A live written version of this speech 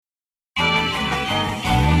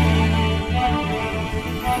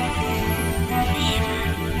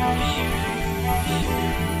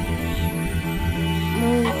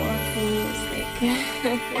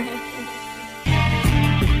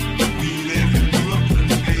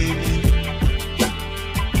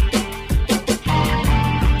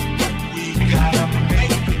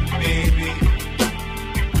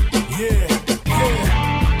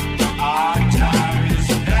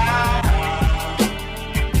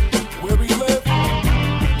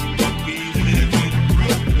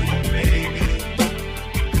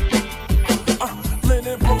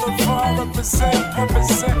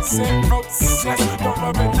Represent, send process. Don't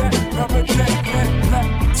rubber that,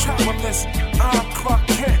 travelers. I'm Clark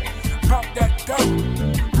Kent, about that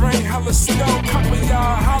dope. Rain, hella snow, couple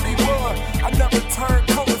y'all Hollywood. I never turn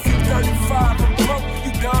cold if you 35 and broke.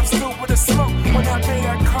 You dumb stupid with a smoke. When I made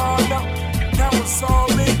that car, no, that was all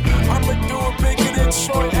me. I'ma do it bigger than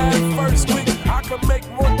Troy at first week. I can make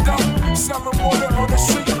more dough, selling water on the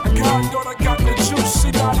street. A goddaughter got the juice,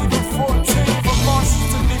 she not even 14. From Marshall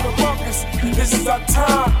to Neiman Marcus, this is our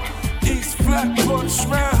time. East Flatbush,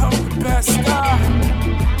 Round, best sky.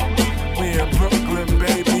 We in Brooklyn,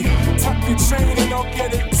 baby. Tuck your chain and don't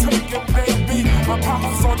get it taken, baby. My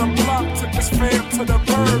pops on the block, took his fam to the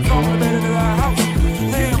birds. All the way to the house,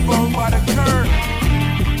 Lambo by the curb.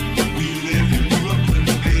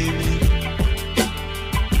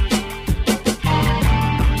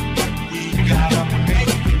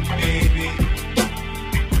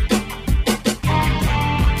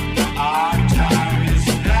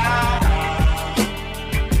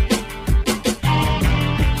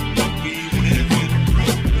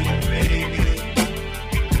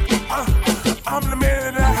 I'm the man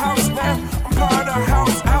of the house now. I'm buying a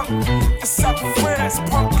house out in South France.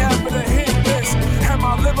 Punk after the hit list. Have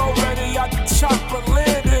my limo ready, I can chop and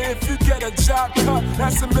land it. If you get a job cut,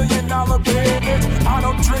 that's $1 million business. I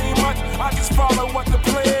don't dream much, I just follow what the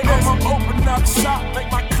plan is. I'ma open up shop, make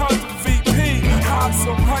my cousin VP. Hide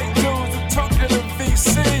some white dudes and talk to the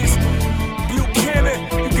VCs. Buchanan,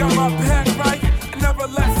 you got my back right. I never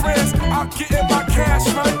let friends, I'll get in my cash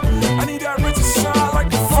right. I need that rich shine like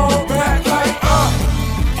the phone back light.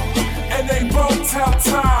 And they both tell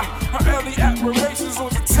time. My early admirations on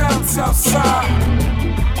the towns outside.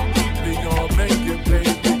 We gon' make it,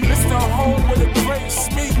 baby. It's the home with the greats,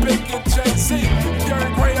 me, Big and Jay-Z.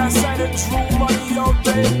 Third grade, I sat and drew money all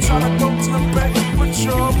day. Tryna go to the bank with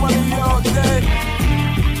your money all day.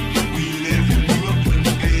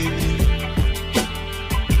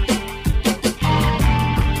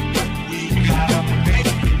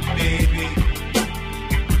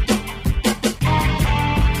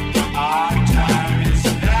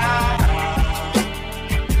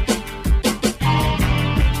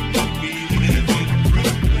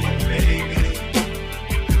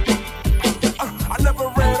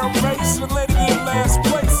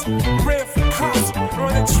 Ran for cops,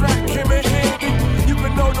 running track came in handy. You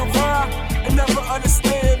can know the rhyme and never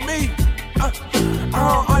understand me. I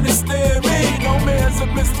don't understand me. No man's a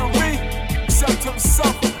mystery except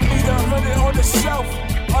himself. Need 100 on the shelf,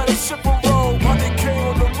 or the shipper roll. 100K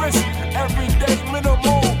on the wrist, everyday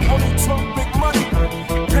minimal. Only talk big money,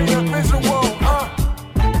 pay a visual.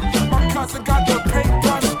 My cousin got the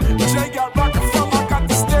paintbrush, Jay got Rockefeller, I got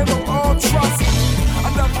the stand on all trust. I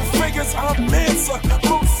never figures I'm Mansa.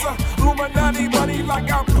 Illuminati money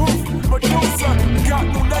like I'm Booth, Medusa. Got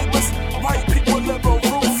new neighbors, white people live on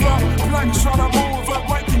roofer. Black tryna move up,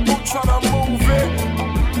 white people tryna move it.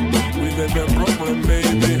 We live in Brooklyn,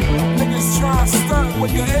 baby. Niggas try to stunt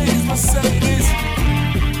with the Ayers Mercedes.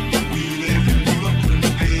 We live in Brooklyn,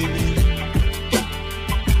 baby.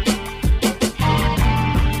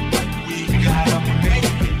 We gotta make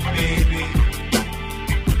it, baby.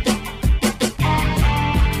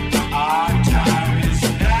 Our time is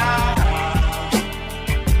now.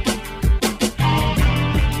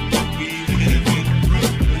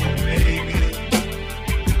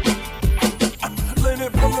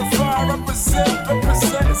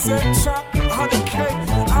 Represent, chop 100K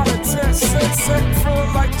out of 10 cents. Feel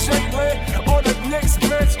like Jalen on the next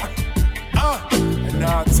bench. And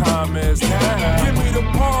now time is now. Give me the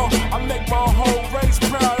ball, I make my whole race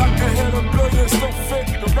proud. I can hit $1 billion, still fit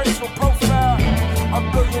the racial profile.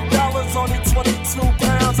 $1 billion, only 22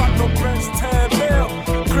 pounds. I go bench 10 mil,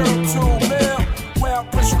 girl 2 mil. Where I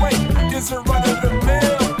push weight isn't running the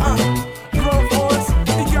mill. Run for us,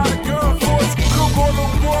 he got a gun for us. Cook on the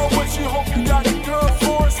wall, what you hope you got a gun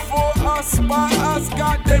for us. For us, by us,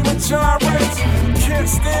 goddamn the gyrates. Can't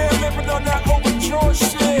stand living on that overdrawn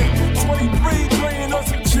shit. 23 billion on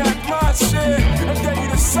some jack my shit. And they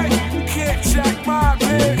to say, you can't jack my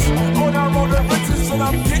bitch. On I roll the riches and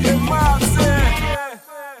I'm getting my